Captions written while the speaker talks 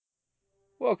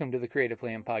Welcome to the Creative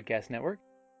Plan Podcast Network.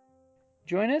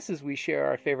 Join us as we share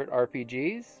our favorite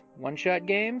RPGs, one-shot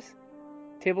games,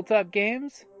 tabletop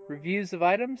games, reviews of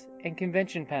items, and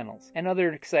convention panels, and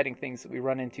other exciting things that we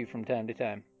run into from time to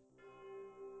time.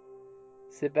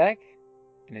 Sit back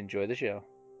and enjoy the show.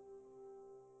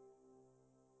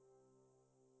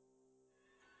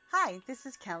 Hi, this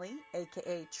is Kelly,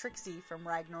 aka Trixie from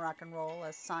Ragnarok and Roll,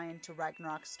 a Scion to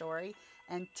Ragnarok story,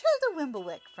 and Tilda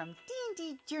Wimblewick from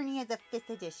D&D Journey of the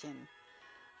 5th Edition.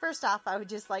 First off, I would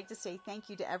just like to say thank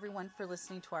you to everyone for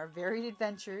listening to our varied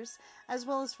adventures, as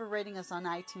well as for rating us on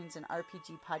iTunes and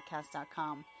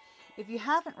rpgpodcast.com. If you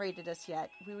haven't rated us yet,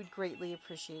 we would greatly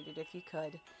appreciate it if you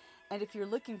could. And if you're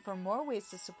looking for more ways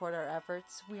to support our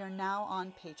efforts, we are now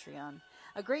on Patreon,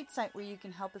 a great site where you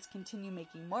can help us continue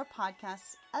making more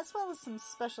podcasts, as well as some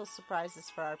special surprises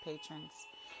for our patrons.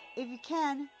 If you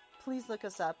can, please look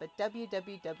us up at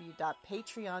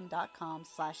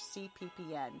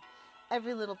www.patreon.com/cppn.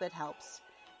 Every little bit helps.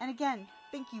 And again,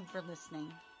 thank you for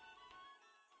listening.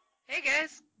 Hey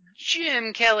guys,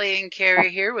 Jim, Kelly, and Carrie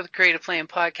here with Creative Plan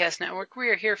Podcast Network. We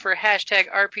are here for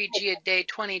hashtag RPG a Day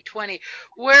 2020.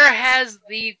 Where has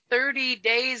the 30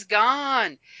 days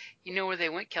gone? You know where they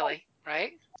went, Kelly,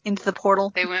 right? Into the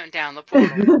portal. They went down the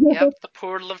portal. Yep, the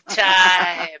portal of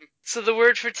time. So the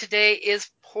word for today is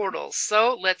portal.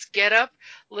 So let's get up,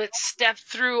 let's step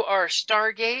through our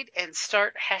Stargate and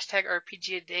start hashtag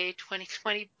RPG a Day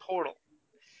 2020 portal.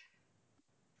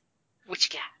 What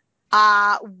you got?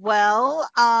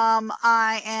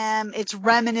 It's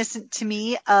reminiscent to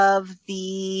me of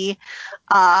the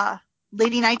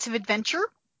Lady Knights of Adventure.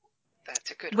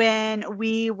 That's a good one. When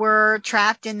we were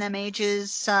trapped in the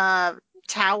mage's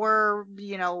tower,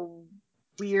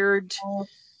 weird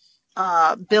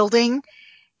building.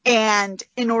 And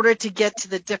in order to get to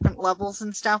the different levels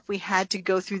and stuff, we had to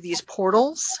go through these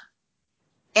portals.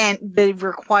 And they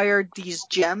required these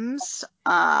gems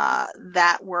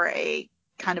that were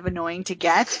kind of annoying to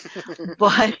get,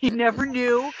 but you never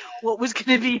knew what was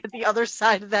going to be at the other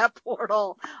side of that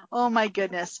portal. Oh my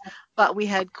goodness. But we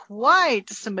had quite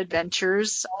some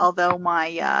adventures, although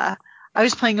I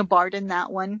was playing a bard in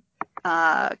that one,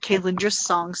 Kalindra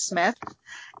Songsmith,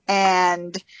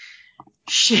 and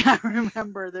I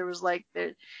remember there was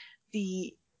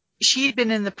she had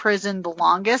been in the prison the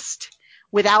longest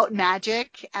without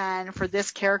magic, and for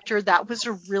this character, that was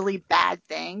a really bad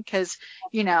thing, because,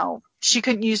 she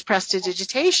couldn't use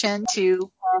prestidigitation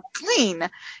to clean,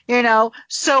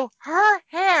 so her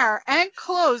hair and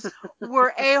clothes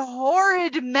were a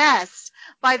horrid mess.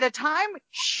 By the time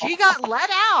she got let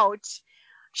out,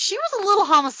 she was a little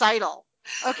homicidal.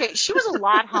 Okay, she was a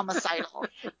lot homicidal.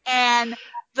 And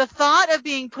the thought of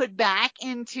being put back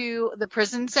into the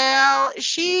prison cell,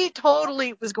 she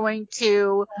totally was going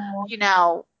to,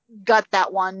 gut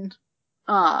that one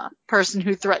person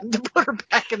who threatened to put her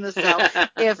back in the cell.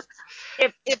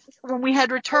 If when we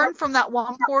had returned from that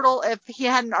one portal, if he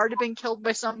hadn't already been killed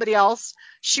by somebody else,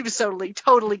 she was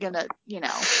totally gonna,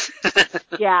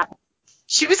 yeah.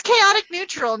 She was chaotic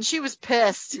neutral, and she was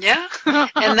pissed. Yeah,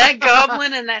 and that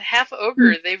goblin and that half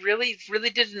ogre, they really, really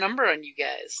did a number on you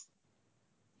guys.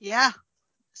 Yeah.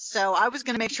 So I was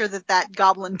going to make sure that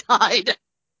goblin died.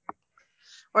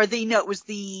 Or it was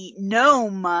the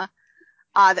gnome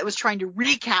that was trying to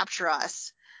recapture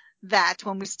us, that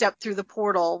when we stepped through the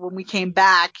portal, when we came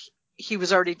back, he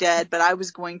was already dead, but I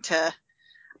was going to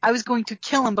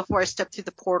kill him before I stepped through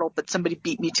the portal, but somebody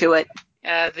beat me to it.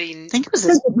 I think it was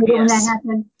this. When that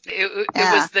happened. It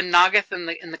was the Nagath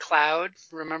in the cloud.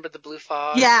 Remember the blue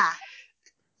fog? Yeah.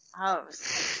 Oh,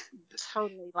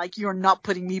 totally. You're not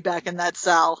putting me back in that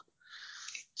cell.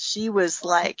 She was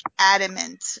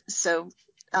adamant. So,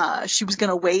 she was going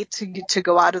to wait to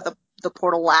go out of the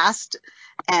portal last,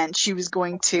 and she was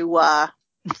going to,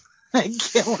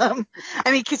 kill him.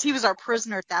 I mean, cause he was our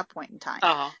prisoner at that point in time.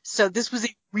 Uh-huh. So this was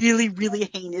a really, really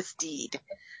heinous deed.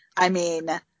 I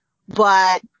mean,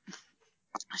 but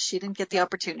she didn't get the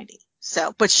opportunity.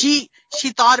 So, but she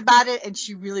thought about it, and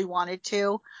she really wanted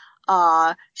to.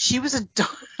 She was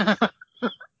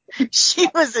she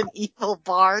was an evil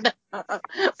bard,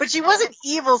 but she wasn't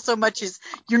evil so much as,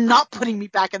 you're not putting me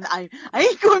back in I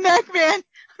ain't going back, man.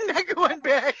 I'm not going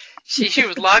back. She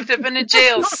was locked up in a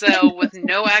jail cell with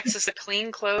no access to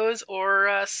clean clothes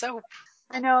or soap.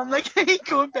 I know. I'm I ain't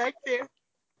going back there.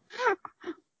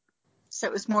 So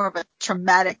it was more of a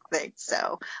traumatic thing.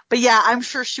 So, but yeah, I'm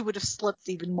sure she would have slipped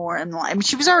even more in line. I mean,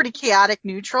 she was already chaotic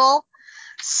neutral.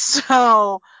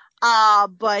 So,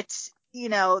 but,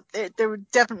 there were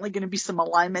definitely going to be some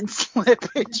alignment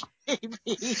slippage,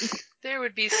 maybe. There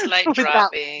would be slight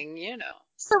dropping,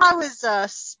 So I was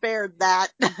spared that,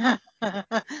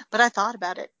 but I thought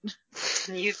about it.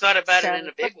 You thought about it in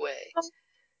a big way.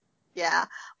 Yeah,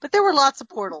 but there were lots of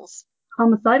portals.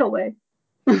 Homicidal way.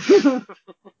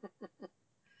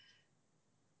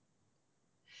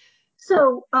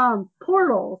 So,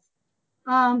 portals,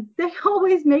 they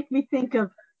always make me think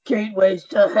of gateways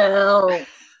to hell.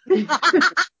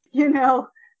 You know,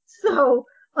 so,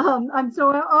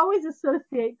 I always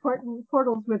associate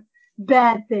portals with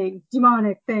bad things,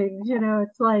 demonic things,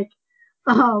 it's like,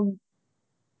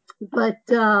 like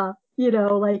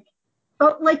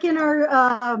in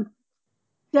our,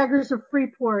 Daggers of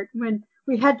Freeport, when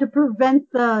we had to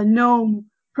prevent the gnome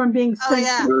from being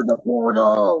sent through the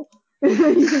portal,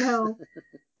 to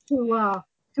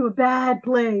a bad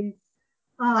place.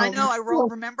 I know. I rolled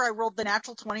the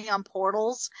natural 20 on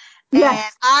portals, yes.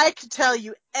 and I could tell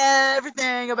you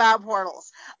everything about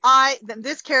portals.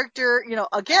 This character,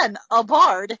 again, a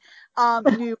bard,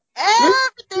 knew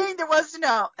everything there was to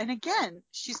know. And again,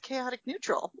 she's chaotic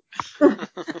neutral.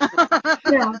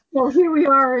 Yeah. Well, here we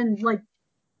are in like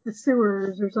the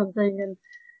sewers or something,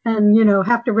 and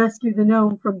have to rescue the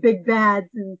gnome from big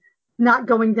bads and not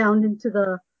going down into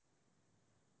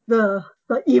the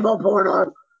evil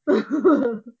portal.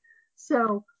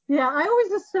 So yeah, I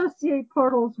always associate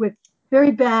portals with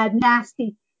very bad,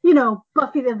 nasty,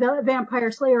 Buffy the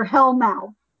Vampire Slayer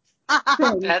hellmouth.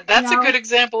 That's a good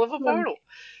example of a portal.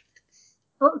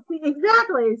 Well,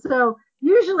 exactly. So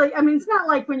usually, it's not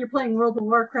like when you're playing World of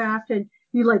Warcraft and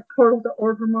you like portal to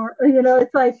Orgrimmar.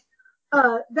 It's like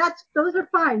those are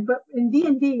fine. But in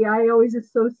D&D, I always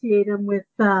associate them with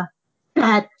bad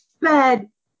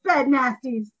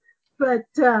nasties. But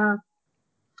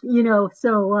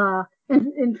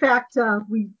in fact,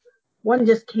 one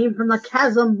just came from the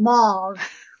chasm maw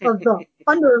of the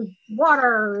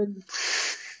underwater and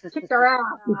kicked our ass.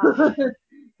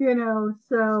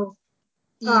 So.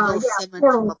 Evil summoned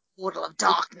from a portal of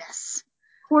darkness.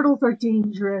 Portals are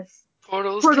dangerous.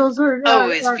 Portals are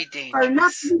always be dangerous. Are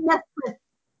not to be messed with.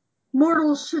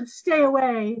 Mortals should stay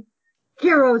away.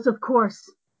 Heroes, of course,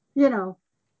 will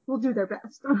do their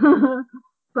best.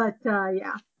 But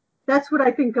yeah, that's what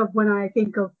I think of when I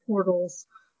think of portals.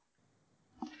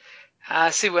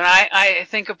 See, when I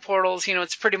think of portals,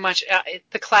 it's pretty much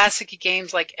the classic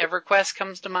games like EverQuest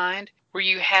comes to mind, where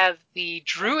you have the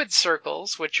druid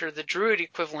circles, which are the druid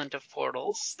equivalent of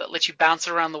portals that let you bounce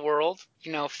around the world,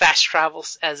 fast travel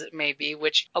as it may be,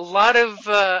 which a lot of,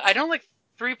 I don't like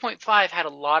 3.5 had a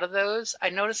lot of those. I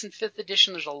noticed in 5th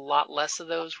edition there's a lot less of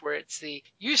those where it's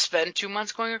you spend 2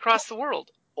 months going across the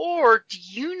world. Or do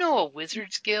you know a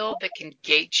wizard's guild that can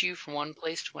gate you from one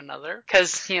place to another?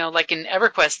 Because, like in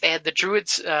EverQuest, they had the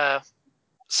druids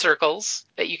circles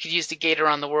that you could use to gate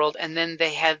around the world, and then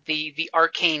they had the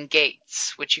arcane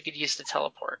gates, which you could use to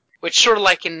teleport. Which sort of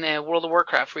like in World of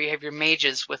Warcraft, where you have your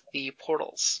mages with the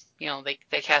portals.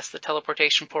 They cast the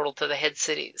teleportation portal to the head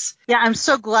cities. Yeah, I'm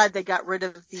so glad they got rid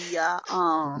of the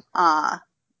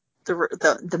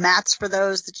mats for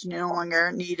those, that you no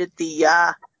longer needed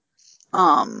the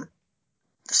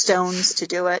stones to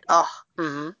do it. Oh.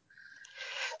 Mm-hmm.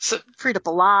 So freed up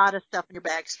a lot of stuff in your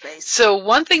bag space. So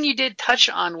one thing you did touch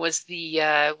on was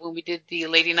when we did the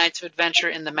Lady Knights of Adventure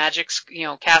in the Magic,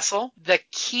 Castle, the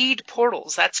keyed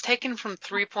portals. That's taken from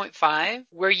 3.5,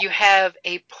 where you have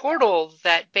a portal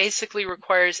that basically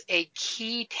requires a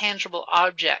key tangible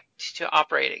object to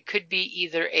operate. It could be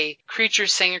either a creature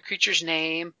saying a creature's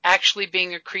name, actually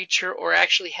being a creature, or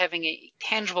actually having a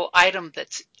tangible item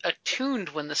that's attuned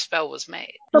when the spell was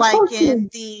made. Like in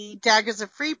the Daggers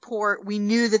of Freeport, we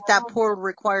knew that portal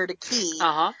required a key.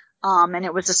 Uh-huh. And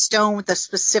it was a stone with a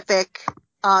specific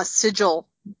sigil.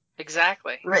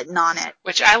 Exactly. Written on it.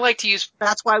 Which I like to use.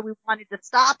 That's why we wanted to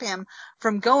stop him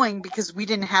from going, because we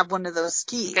didn't have one of those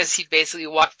keys. Because he'd basically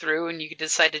walk through and you could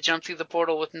decide to jump through the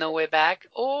portal with no way back.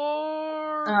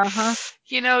 Or,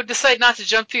 decide not to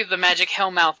jump through the magic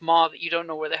hellmouth maw that you don't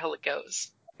know where the hell it goes.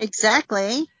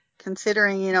 Exactly.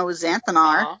 Considering,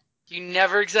 Xanthanar. You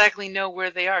never exactly know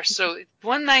where they are. So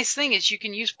one nice thing is you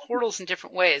can use portals in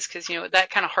different ways, because, that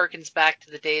kind of harkens back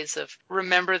to the days of,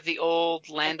 remember the old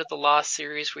Land of the Lost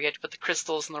series where you had to put the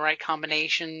crystals in the right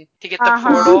combination to get the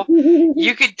portal?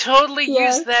 You could totally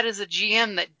use that as a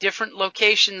GM, that different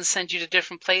locations send you to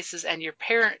different places, and your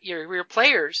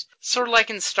players, sort of like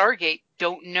in Stargate,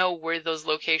 don't know where those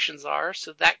locations are.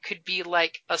 So that could be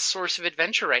like a source of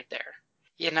adventure right there.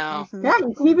 Yeah,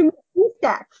 you can even use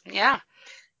that. Yeah.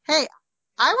 Hey,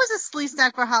 I was a Slee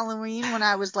Snack for Halloween when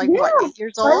I was 8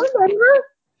 years old. I remember.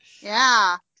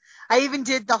 Yeah. I even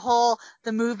did the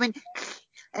movement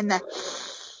and the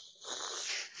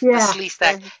Slee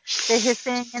Snack. The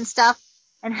hissing and stuff.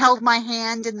 and held my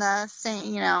hand in the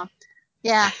same,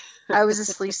 Yeah, I was a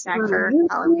sleeve snack for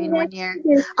Halloween one year.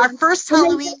 Our first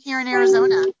Halloween here in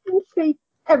Arizona.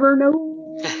 Ever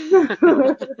known.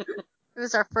 It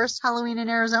was our first Halloween in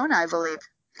Arizona, I believe.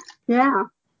 Yeah.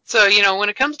 So, when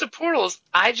it comes to portals,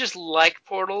 I just like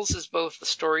portals as both the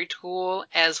story tool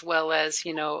as well as,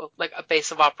 like a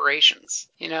base of operations.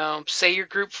 Say your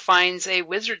group finds a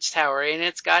wizard's tower and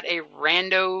it's got a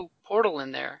rando portal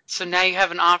in there. So now you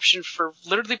have an option for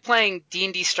literally playing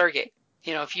D&D Stargate.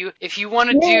 If you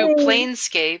want to do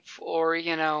Planescape or,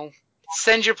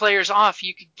 send your players off,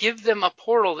 you could give them a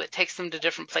portal that takes them to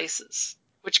different places.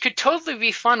 Which could totally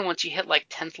be fun once you hit like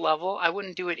 10th level. I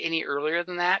wouldn't do it any earlier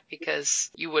than that because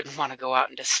you wouldn't want to go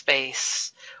out into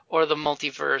space or the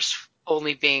multiverse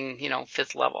only being,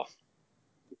 5th level.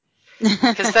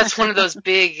 Because that's one of those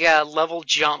big level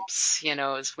jumps,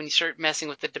 is when you start messing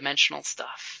with the dimensional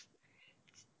stuff.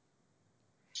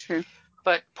 True.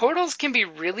 But portals can be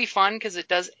really fun because it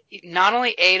does, not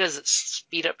only does it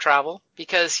speed up travel,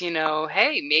 because,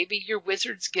 hey, maybe your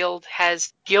Wizards Guild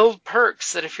has guild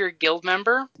perks that if you're a guild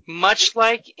member, much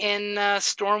like in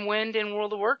Stormwind in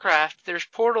World of Warcraft, there's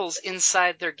portals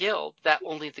inside their guild that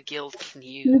only the guild can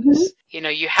use. Mm-hmm.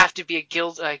 You have to be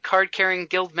a card-carrying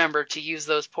guild member to use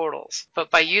those portals. But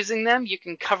by using them, you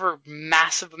can cover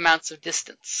massive amounts of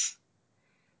distance.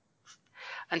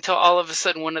 Until all of a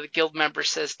sudden one of the guild members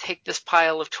says, take this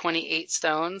pile of 28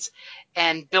 stones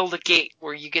and build a gate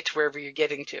where you get to wherever you're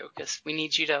getting to, because we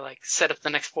need you to set up the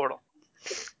next portal.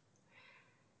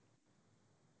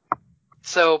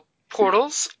 So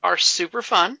portals are super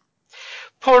fun.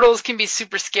 Portals can be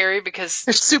super scary because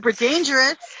they're super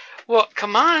dangerous. Well,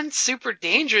 come on, super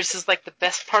dangerous is like the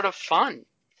best part of fun.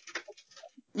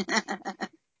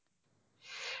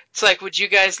 It's like, would you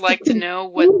guys like to know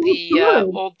what the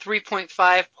old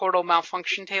 3.5 portal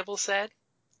malfunction table said?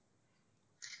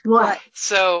 What?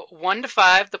 So, 1 to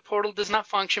 5, the portal does not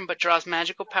function but draws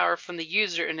magical power from the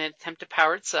user in an attempt to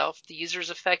power itself. The user is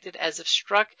affected as if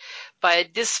struck by a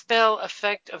dispel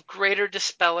effect of greater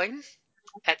dispelling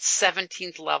at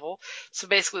 17th level. So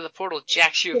basically the portal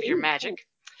jacks you of your magic.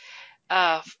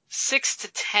 6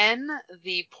 to 10,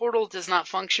 the portal does not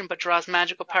function but draws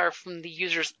magical power from the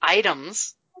user's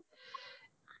items.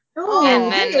 Oh,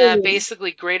 And then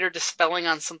basically greater dispelling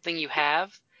on something you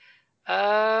have.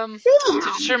 To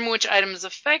determine which item is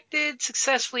affected,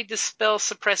 successfully dispel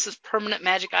suppresses permanent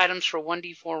magic items for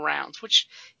 1d4 rounds, which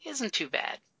isn't too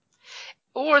bad.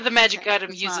 Or the magic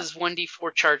item uses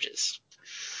 1d4 charges.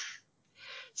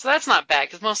 So that's not bad,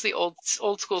 because most of the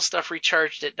old school stuff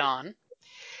recharged at dawn.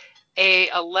 A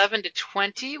 11 to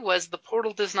 20 was the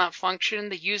portal does not function.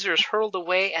 The user is hurled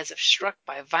away as if struck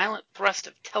by a violent thrust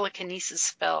of telekinesis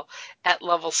spell at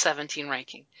level 17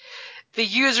 ranking. The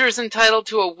user is entitled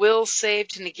to a will save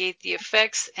to negate the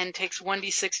effects and takes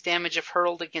 1d6 damage if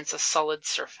hurled against a solid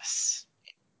surface.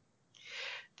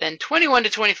 Then 21 to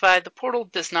 25, the portal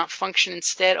does not function.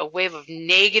 Instead, a wave of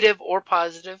negative or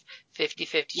positive,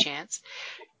 50-50 chance,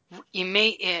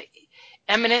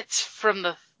 emanates from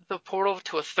the portal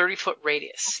to a 30-foot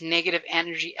radius. Negative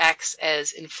energy acts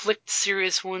as inflict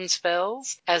serious wound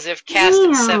spells, as if cast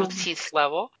at 17th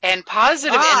level, and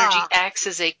positive energy acts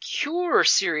as a cure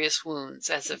serious wounds,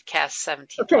 as if cast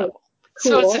 17th level. Cool.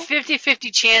 So it's a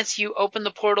 50-50 chance you open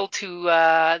the portal to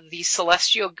the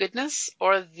celestial goodness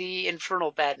or the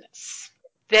infernal badness.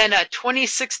 Then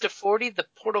 26 to 40, the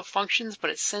portal functions, but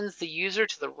it sends the user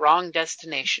to the wrong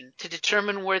destination. To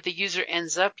determine where the user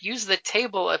ends up, use the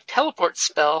table of teleport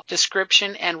spell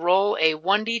description and roll a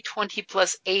 1d20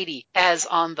 plus 80 as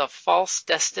on the false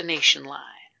destination line.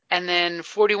 And then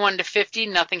 41 to 50,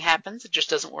 nothing happens. It just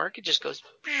doesn't work. It just goes.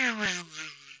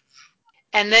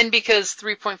 And then because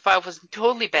 3.5 was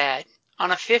totally bad,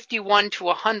 on a 51 to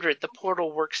 100, the portal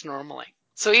works normally.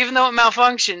 So even though it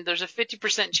malfunctioned, there's a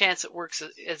 50% chance it works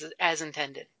as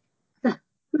intended.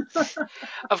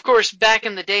 Of course, back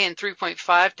in the day in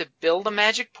 3.5, to build a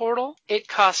magic portal, it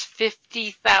cost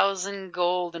 50,000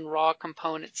 gold in raw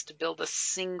components to build a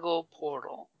single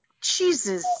portal.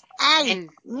 Jesus. And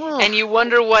you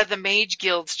wonder why the mage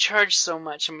guilds charge so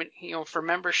much, for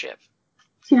membership.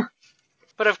 Yeah.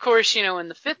 But of course, in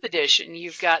the 5th edition,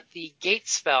 you've got the gate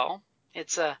spell.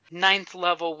 It's a 9th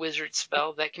level wizard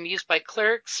spell that can be used by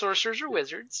clerics, sorcerers, or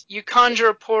wizards. You conjure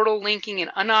a portal linking an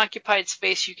unoccupied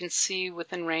space you can see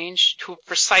within range to a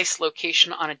precise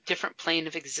location on a different plane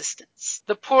of existence.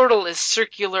 The portal is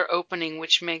circular opening,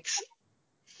 which makes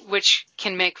which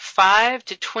can make 5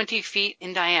 to 20 feet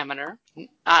in diameter.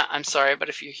 I'm sorry, but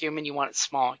if you're human, you want it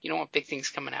small. You don't want big things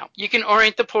coming out. You can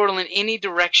orient the portal in any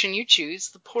direction you choose.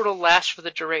 The portal lasts for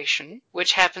the duration,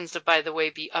 which happens to, by the way,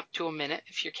 be up to a minute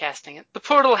if you're casting it. The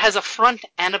portal has a front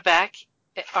and a back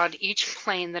on each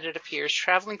plane that it appears.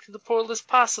 Traveling through the portal is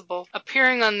possible,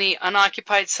 appearing on the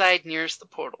unoccupied side nearest the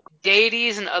portal.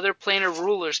 Deities and other planar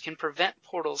rulers can prevent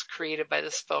portals created by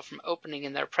the spell from opening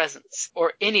in their presence,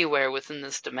 or anywhere within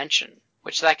this dimension,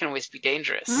 which that can always be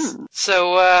dangerous.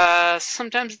 So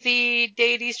sometimes the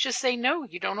deities just say, no,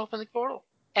 you don't open the portal.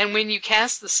 And when you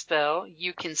cast the spell,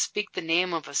 you can speak the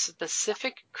name of a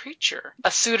specific creature.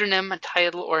 A pseudonym, a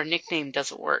title, or a nickname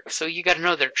doesn't work, so you gotta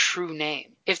know their true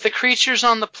name. If the creature's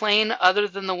on the plane other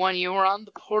than the one you are on,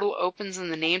 the portal opens in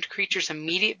the named creature's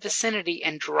immediate vicinity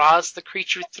and draws the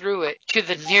creature through it to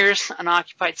the nearest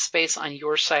unoccupied space on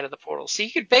your side of the portal. So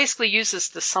you could basically use this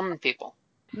to summon people.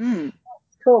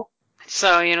 Cool.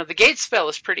 So, the gate spell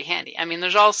is pretty handy. I mean,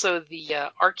 there's also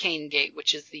the arcane gate,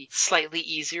 which is the slightly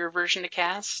easier version to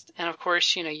cast. And of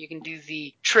course, you can do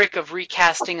the trick of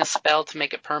recasting a spell to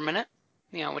make it permanent,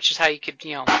 which is how you could,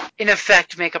 in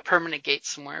effect, make a permanent gate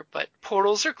somewhere. But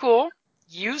portals are cool.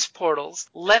 Use portals.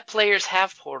 Let players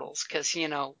have portals, because,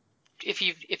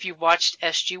 if you've watched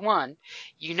SG-1,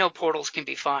 portals can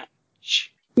be fun.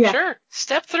 Yeah. Sure,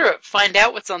 step through it. Find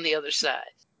out what's on the other side.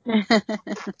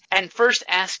 And first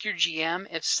ask your GM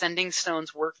if sending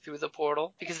stones work through the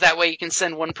portal, because that way you can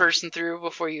send one person through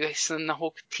before you send the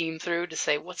whole team through to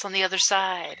say, what's on the other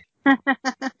side?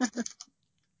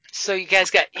 So you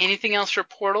guys got anything else for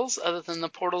portals other than the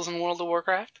portals in World of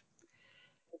Warcraft?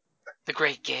 The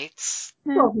Great Gates?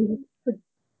 Well,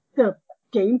 the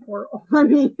game portal. I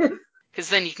mean, Because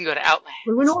then you can go to Outlands.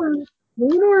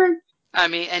 blue and orange. I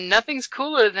mean, and nothing's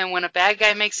cooler than when a bad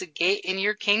guy makes a gate in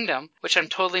your kingdom, which I'm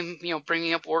totally,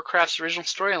 bringing up Warcraft's original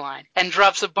storyline, and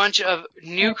drops a bunch of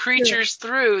new creatures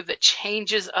through that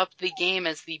changes up the game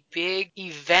as the big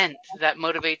event that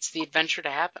motivates the adventure to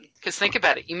happen. Because think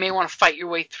about it, you may want to fight your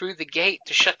way through the gate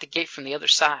to shut the gate from the other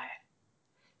side.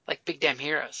 Like Big Damn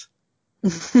Heroes.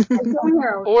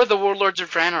 Or the Warlords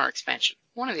of Draenor expansion.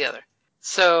 One or the other.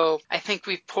 So, I think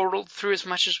we've portaled through as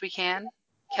much as we can.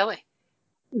 Kelly,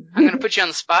 I'm going to put you on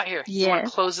the spot here. Yes. You want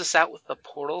to close this out with the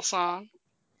Portal song?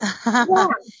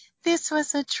 This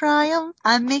was a triumph.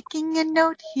 I'm making a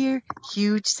note here.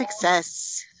 Huge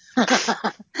success.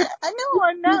 I know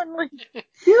I'm not.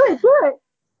 Do it.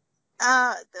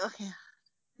 Okay.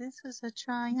 This was a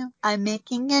triumph. I'm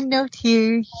making a note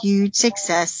here. Huge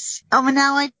success. Oh, and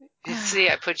now See,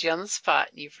 I put you on the spot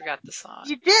and you forgot the song.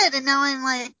 You did, and now I'm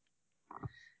like.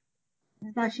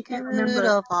 Now she can't Good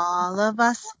remember. of all of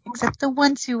us, except the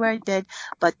ones who are dead.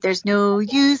 But there's no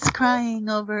use crying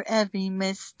over every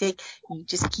mistake. You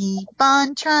just keep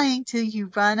on trying till you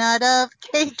run out of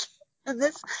cake. And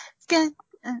this gun,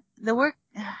 the work,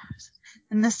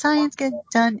 and the science gets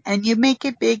done, and you make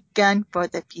a big gun for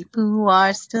the people who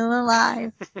are still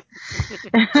alive.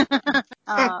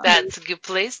 That's a good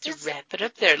place to wrap it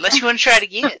up there, unless you want to try it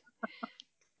again.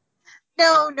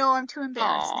 No, I'm too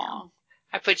embarrassed now.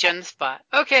 I put you on the spot.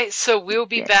 Okay, so we'll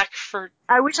be back for...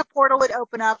 I wish a portal would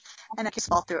open up and I could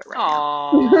fall through it right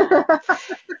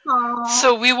now.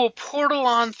 So we will portal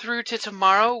on through to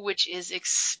tomorrow, which is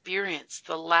Experience,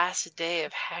 the last day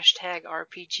of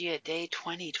 #RPG a Day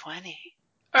 2020.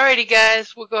 Alrighty,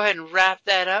 guys, we'll go ahead and wrap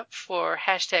that up for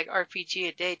 #RPG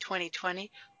a Day 2020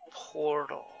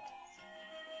 Portal.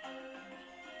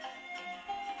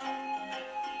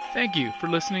 Thank you for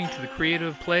listening to the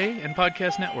Creative Play and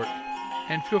Podcast Network.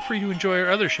 And feel free to enjoy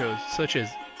our other shows, such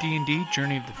as D&D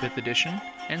Journey of the 5th Edition,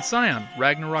 and Scion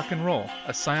Ragnarok and Roll,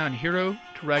 a Scion Hero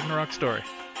to Ragnarok story.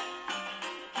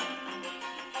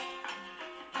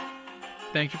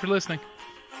 Thank you for listening.